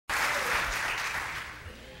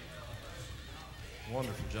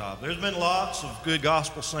Wonderful job. There's been lots of good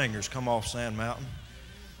gospel singers come off Sand Mountain.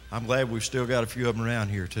 I'm glad we've still got a few of them around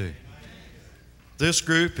here too. This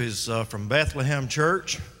group is from Bethlehem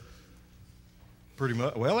Church. Pretty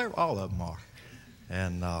much, well, all of them are.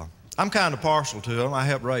 And I'm kind of partial to them. I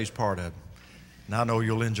helped raise part of them. And I know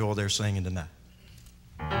you'll enjoy their singing tonight.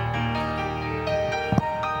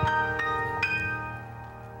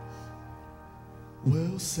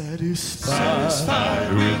 Well,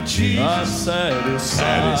 satisfied with Jesus. I'm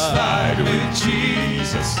satisfied with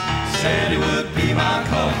Jesus. Said he would be my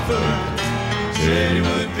comfort. Said he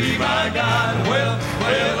would be my God. Well,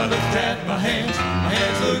 I looked at my hands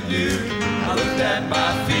looked new. I looked at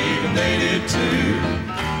my feet and they did too.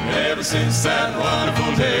 Ever since that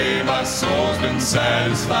wonderful day, my soul's been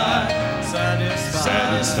satisfied.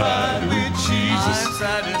 Satisfied with Jesus.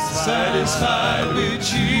 Satisfied with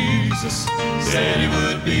Jesus. Said he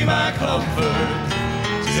would be my comfort.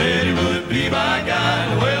 Said he would be my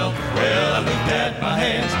guide. Well, I looked at my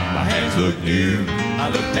hands looked new. I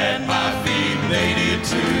looked at my feet and they did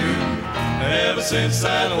too. Ever since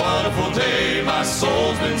that wonderful day, my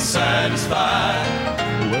soul's been satisfied.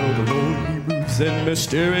 Well, the Lord, he moves in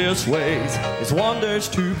mysterious ways, his wonders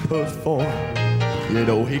to perform. You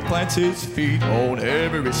know, he plants his feet on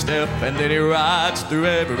every step and then he rides through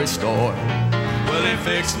every storm. Well, he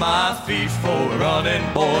fixed my feet for running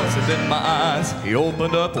boys, and then my eyes he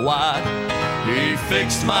opened up wide. He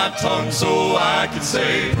fixed my tongue so I could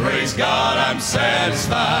say, praise God, I'm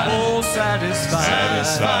satisfied. Oh,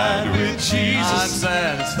 satisfied with Jesus.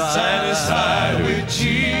 I'm Satisfied with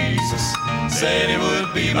Jesus. Said he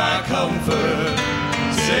would be my comfort.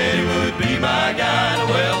 Said he would be my guide.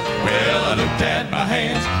 Well, I looked at my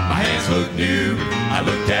hands looked new. I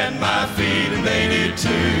looked at my feet and they did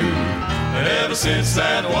too. Ever since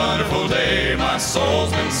that wonderful day, my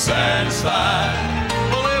soul's been satisfied.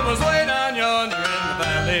 Well, it was way down yonder in the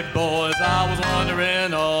valley, boys, I was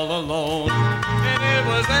wandering all alone. And it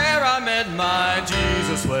was there I met my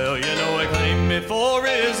Jesus. Well, you know, he claimed me for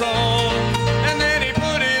his own. And then he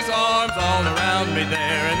put his arms all around me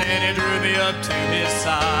there, and then he drew me up to his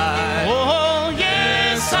side. Oh,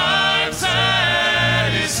 yes, I'm satisfied.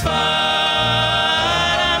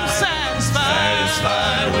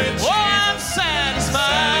 Satisfied with Jesus.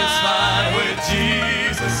 Satisfied with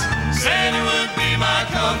Jesus. Said he would be my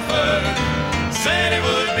comfort. Said he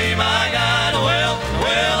would be my guide. Well,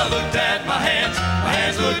 I looked at my hands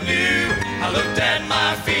looked new. I looked at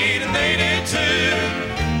my feet and they did too.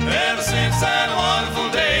 Ever since that wonderful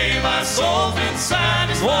day, my soul's been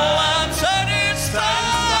satisfied. Oh, I'm satisfied.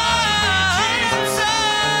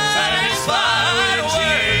 Satisfied with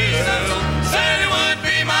Jesus. Said he would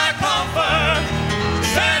be my comfort.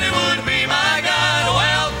 Said he would be my guide.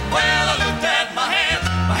 Well, I looked at my hands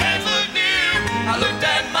looked new. I looked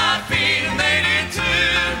at my feet and they did too.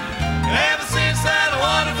 Ever since that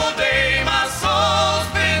wonderful day, my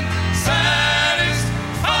soul's been satisfied.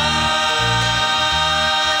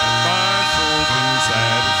 My soul's been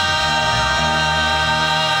satisfied.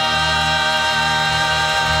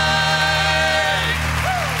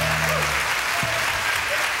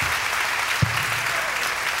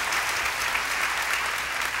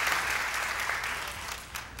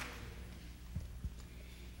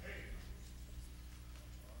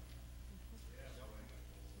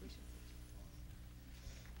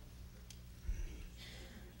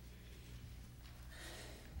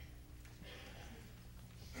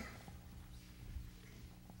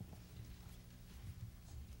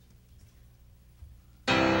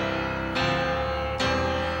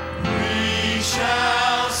 We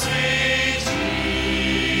shall see Jesus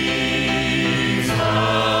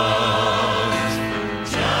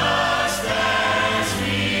just as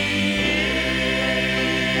he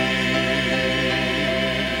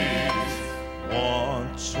is.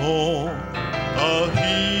 Once on the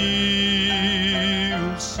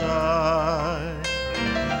hillside,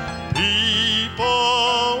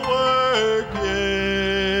 people were gathered,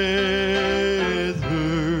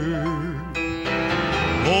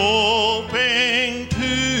 hoping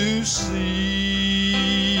to see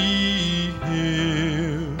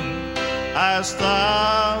him as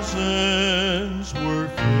thousands were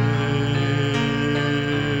fed.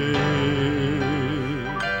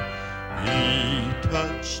 He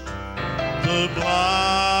touched the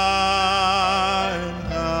blind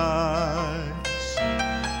eyes,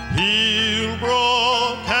 healed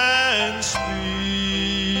broken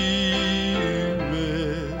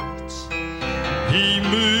spirits. He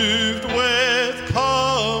moved with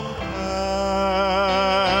compassion,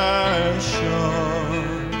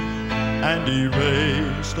 and he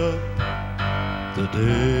raised up the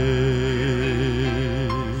dead.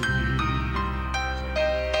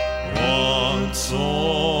 Once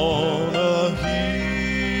on a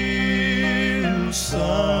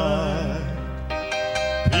hillside,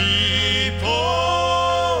 people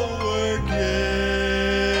were gathered,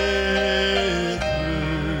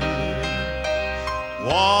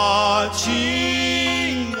 watching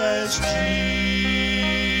as Jesus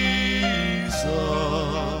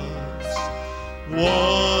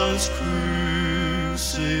was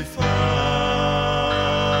crucified.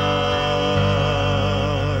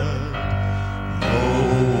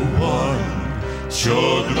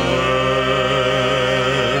 Showed mercy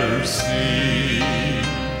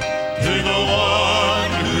to the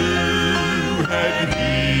one who had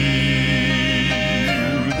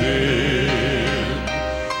healed them.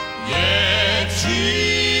 Yet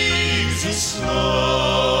Jesus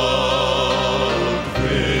loved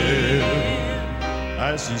them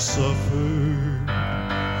as he suffered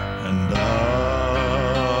and died.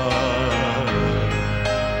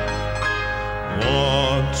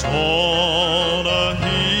 Once on a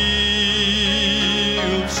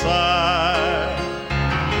hillside,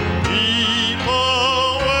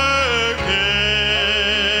 people were gathered,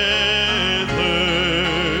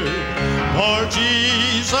 for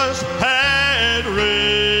Jesus had risen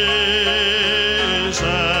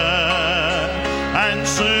and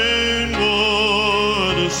soon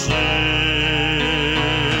would ascend.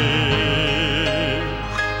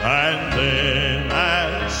 And then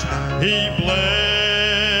as he blessed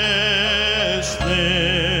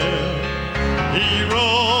them, he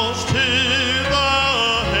rose to the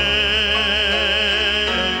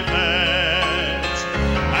heavens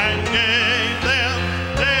and gave them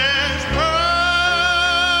this promise: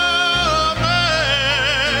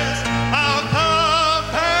 I'll come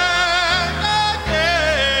back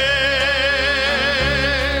again.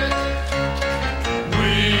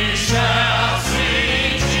 We shall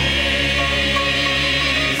see Jesus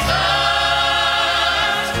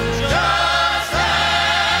just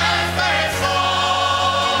as they saw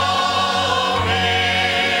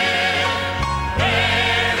him.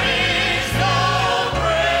 There is no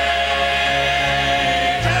greater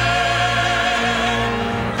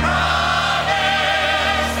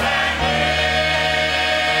promise than this.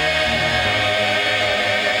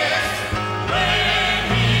 When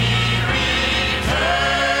he returns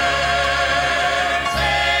in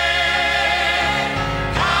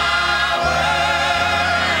power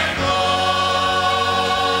and glory,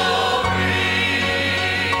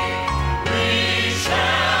 we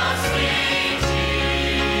shall see Jesus.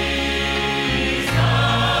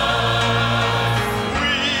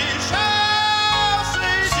 We shall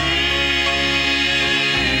see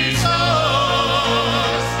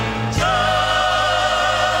Jesus just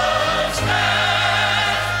as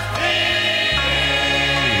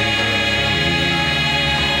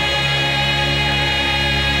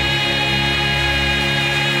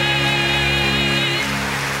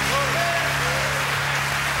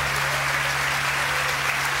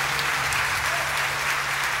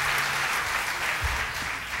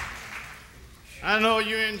I know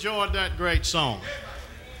you enjoyed that great song.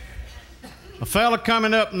 A fella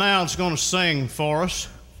coming up now is going to sing for us.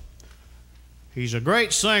 He's a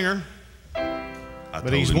great singer,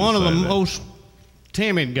 but he's one of the most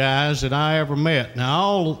timid guys that I ever met.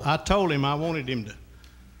 Now, I told him I wanted him to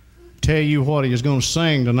tell you what he was going to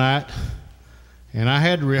sing tonight, and I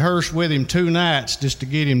had to rehearse with him 2 nights just to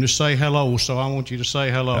get him to say hello, so I want you to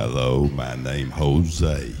say hello. Hello, my name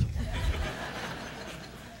Jose.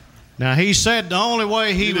 Now, he said the only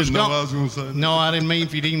way he was know going... what I was going to say? No, I didn't mean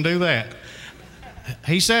if you didn't do that.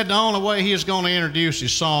 He said the only way he was going to introduce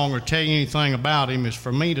his song or tell you anything about him is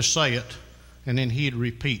for me to say it, and then he'd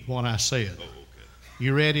repeat what I said. Oh, okay.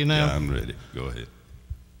 You ready now? Yeah, I'm ready. Go ahead.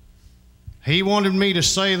 He wanted me to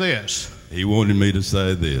say this, He wanted me to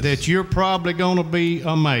say this. that you're probably going to be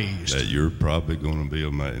amazed That you're probably going to be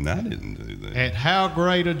amazed. And I didn't do that. at how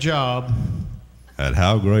great a job At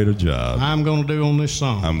how great a job I'm going to do on this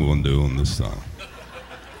song. I'm going to do on this song.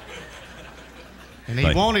 And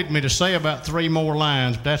he wanted me to say about 3 more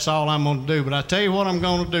lines, but that's all I'm going to do. But I tell you what I'm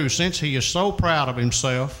going to do. Since he is so proud of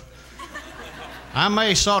himself, I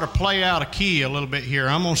may sort of play out a key a little bit here.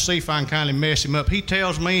 I'm going to see if I can kind of mess him up. He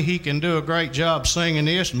tells me he can do a great job singing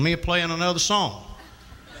this and me playing another song.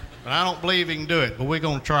 But I don't believe he can do it, but we're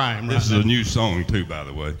going to try him right This is now. a new song, too, by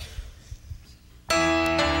the way.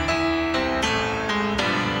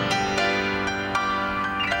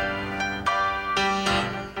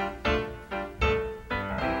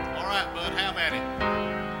 All right, bud, have at it.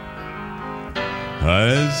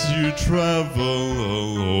 As you travel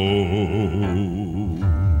alone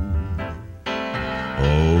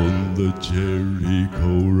on the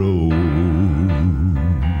Jericho road,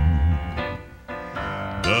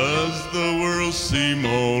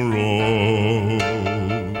 Balsimore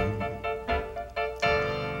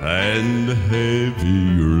and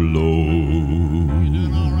heavier load. You're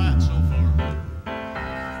doing all right so far.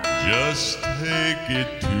 Just take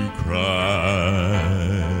it to Christ.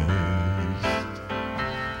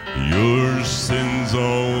 Your sins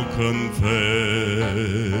all confess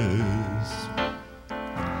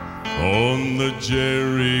on the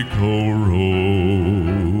Jericho road.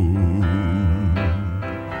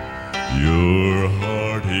 Your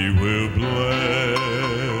heart he will bless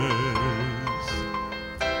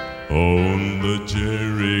on the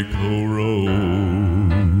Jericho road.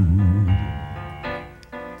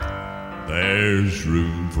 There's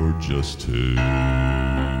room for just two.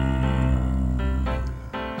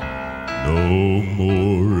 No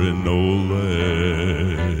more and no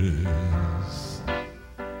less.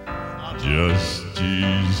 Just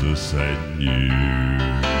Jesus and you.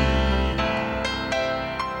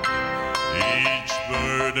 Each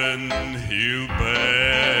burden he'll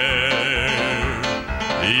bear,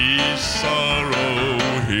 each sorrow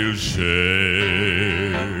he'll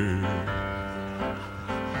share.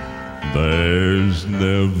 There's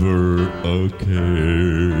never a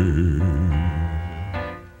care,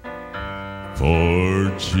 for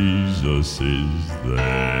Jesus is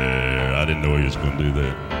there. I didn't know he was going to do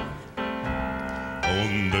that.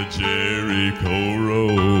 On the Jericho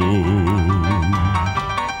road,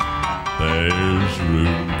 there's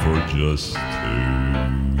room for just two.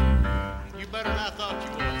 You better than I thought you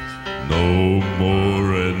was. No more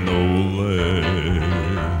and no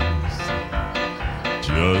less.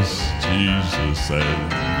 Just Jesus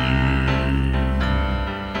and you.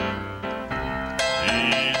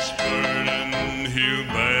 Each burden he'll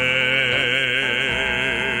bear,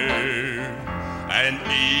 and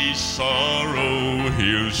each sorrow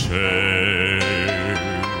he'll share.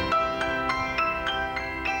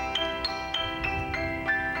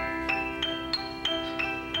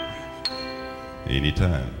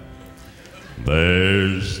 Anytime.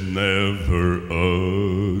 There's never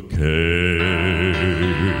a care,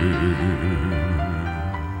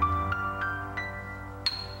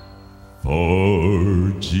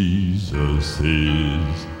 for Jesus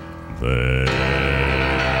is there.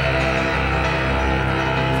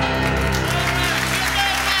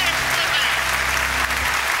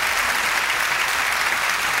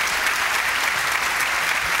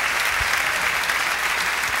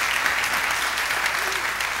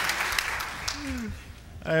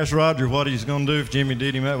 I asked Roger what he's going to do if Jimmy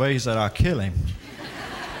did him that way. He said, I'll kill him.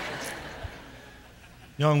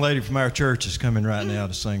 Young lady from our church is coming right now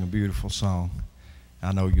to sing a beautiful song.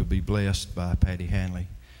 I know you'll be blessed by Patty Hanley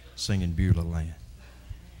singing Beulah Land.